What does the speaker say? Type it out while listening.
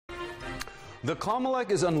The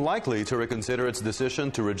COMELEC is unlikely to reconsider its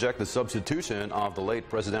decision to reject the substitution of the late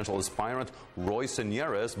presidential aspirant Roy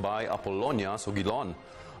Seneres by Apollonia Sogilon.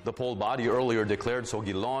 The poll body earlier declared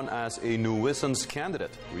Sogilon as a nuisance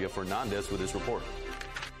candidate. Ria Fernandez with this report.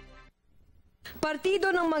 Partido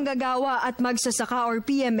ng Manggagawa at Magsasaka or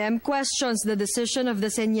PMM questions the decision of the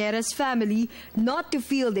Seneres family not to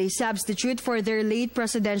field a substitute for their late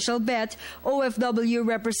presidential bet, OFW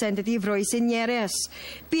Representative Roy Seneres.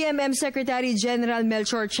 PMM Secretary General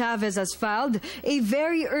Melchor Chavez has filed a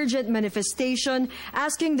very urgent manifestation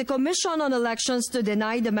asking the Commission on Elections to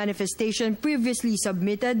deny the manifestation previously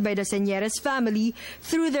submitted by the Seneres family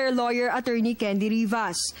through their lawyer, Attorney Candy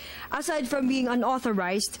Rivas. Aside from being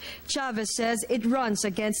unauthorized, Chavez says it runs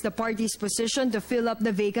against the party's position to fill up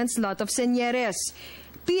the vacant slot of Seneres.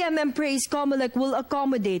 PMM prays COMELEC will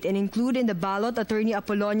accommodate and include in the ballot Attorney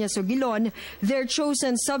Apollonia Sogilon, their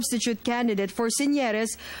chosen substitute candidate for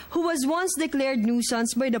Seneres, who was once declared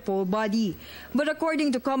nuisance by the poll body. But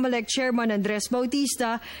according to COMELEC Chairman Andres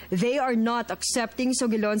Bautista, they are not accepting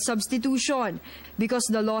Sogilon's substitution because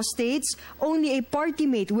the law states only a party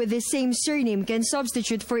mate with the same surname can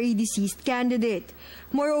substitute for a deceased candidate.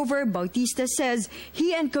 Moreover, Bautista says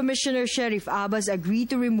he and Commissioner Sheriff Abbas agreed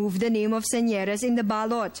to remove the name of Seneres in the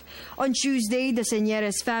ballot. On Tuesday, the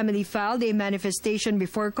Seneres family filed a manifestation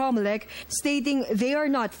before COMELEC stating they are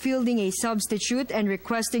not fielding a substitute and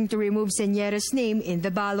requesting to remove Seneres' name in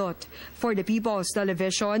the ballot. For the People's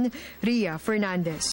Television, Ria Fernandez.